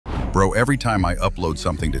Bro, every time I upload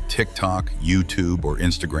something to TikTok, YouTube, or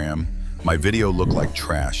Instagram, my video look like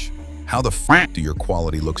trash. How the f do your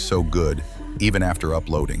quality look so good, even after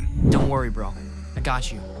uploading? Don't worry, bro. I got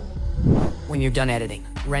you. When you're done editing,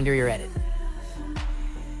 render your edit.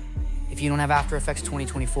 If you don't have After Effects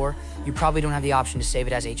 2024, you probably don't have the option to save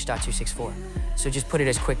it as H.264, so just put it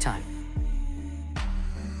as QuickTime.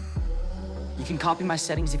 You can copy my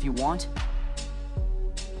settings if you want.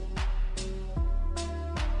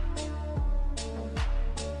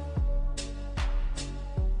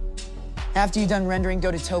 After you're done rendering, go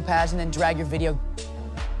to Topaz and then drag your video.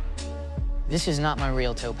 This is not my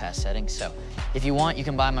real Topaz setting, so if you want, you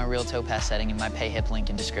can buy my real Topaz setting in my PayHip link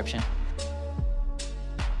in description.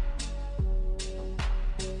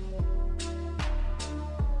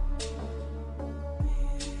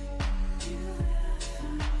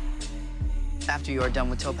 After you are done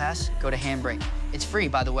with Topaz, go to HandBrake. It's free,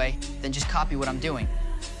 by the way, then just copy what I'm doing.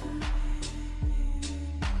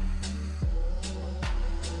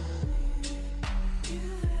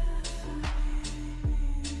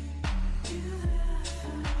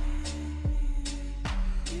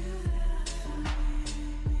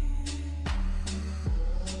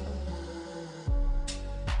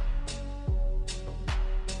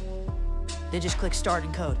 Then just click Start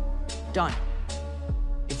and Code. Done.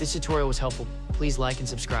 If this tutorial was helpful, please like and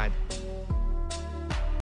subscribe.